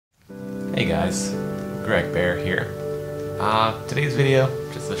Hey guys, Greg Baer here. Today's video,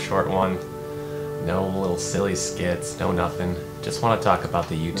 just a short one. No little silly skits, no nothing. Just want to talk about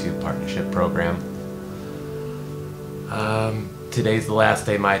the YouTube partnership program. Today's the last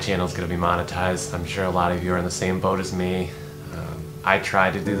day my channel's going to be monetized. I'm sure a lot of you are in the same boat as me. I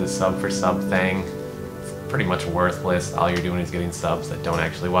tried to do the sub for sub thing. It's pretty much worthless. All you're doing is getting subs that don't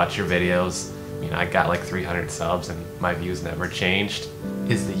actually watch your videos. I mean, I got like 300 subs and my views never changed.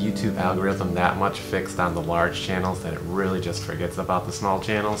 Is the YouTube algorithm that much fixed on the large channels that it really just forgets about the small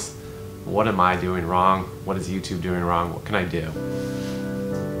channels? What am I doing wrong? What is YouTube doing wrong? What can I do?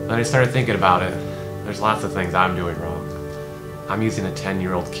 Then I started thinking about it. There's lots of things I'm doing wrong. I'm using a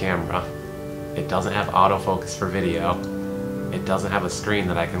 10-year-old camera. It doesn't have autofocus for video. It doesn't have a screen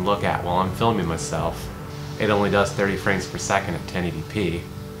that I can look at while I'm filming myself. It only does 30 frames per second at 1080p.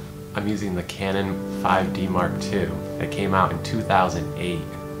 I'm using the Canon 5D Mark II that came out in 2008.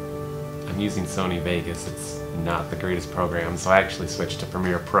 I'm using Sony Vegas. It's not the greatest program, so I actually switched to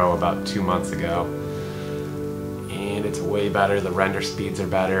Premiere Pro about 2 months ago. And it's way better. The render speeds are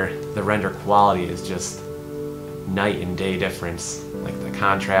better. The render quality is just night and day difference. Like the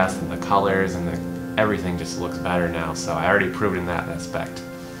contrast and the colors and everything just looks better now, so I already proved in that aspect.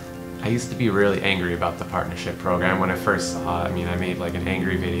 I used to be really angry about the partnership program when I first saw it. I mean, I made like an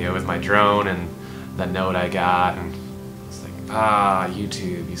angry video with my drone and the note I got, and I was like,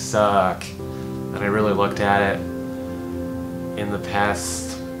 YouTube, you suck. And I really looked at it in the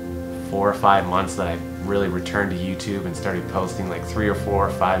past 4 or 5 months that I really returned to YouTube and started posting like 3 or 4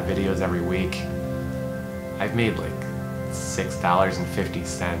 or 5 videos every week. I've made like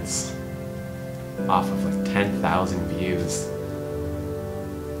 $6.50 off of like 10,000 views.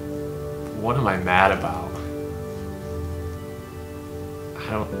 What am I mad about?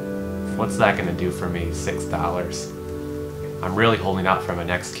 What's that gonna do for me, $6? I'm really holding out for my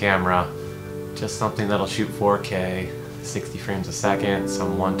next camera. Just something that'll shoot 4K, 60 frames a second,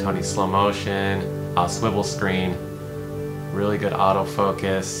 some 120 slow motion, a swivel screen, really good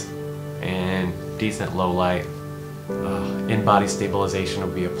autofocus, and decent low light. In-body stabilization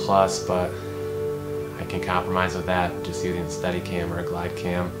would be a plus, but I can compromise with that just using a Steadicam or a glide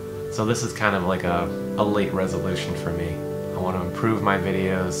cam. So this is kind of like a late resolution for me. I want to improve my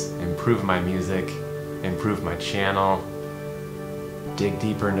videos, improve my music, improve my channel, dig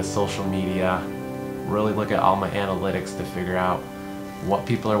deeper into social media, really look at all my analytics to figure out what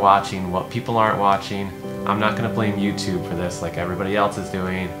people are watching, what people aren't watching. I'm not going to blame YouTube for this like everybody else is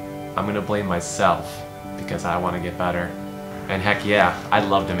doing. I'm going to blame myself because I want to get better. And heck yeah, I'd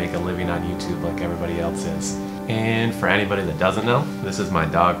love to make a living on YouTube like everybody else is. And for anybody that doesn't know, this is my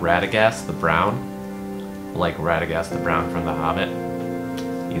dog Radagast the Brown. Like Radagast the Brown from The Hobbit.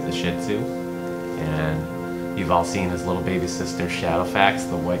 He's a Shih Tzu. And you've all seen his little baby sister Shadowfax,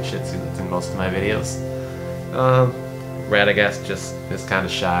 the white Shih Tzu that's in most of my videos. Radagast just is kind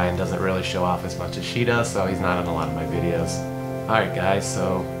of shy and doesn't really show off as much as she does, so he's not in a lot of my videos. Alright guys,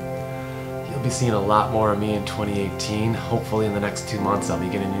 so you'll be seeing a lot more of me in 2018. Hopefully in the next 2 months I'll be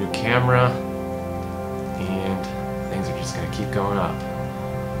getting a new camera. And things are just going to keep going up.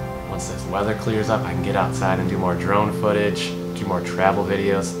 Once this weather clears up, I can get outside and do more drone footage, do more travel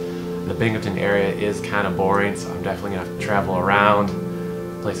videos. The Binghamton area is kind of boring, so I'm definitely going to have to travel around.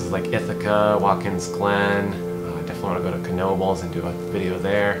 Places like Ithaca, Watkins Glen. I definitely want to go to Knoebels and do a video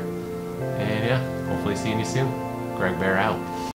there. And yeah, hopefully seeing you soon. Greg Baer out.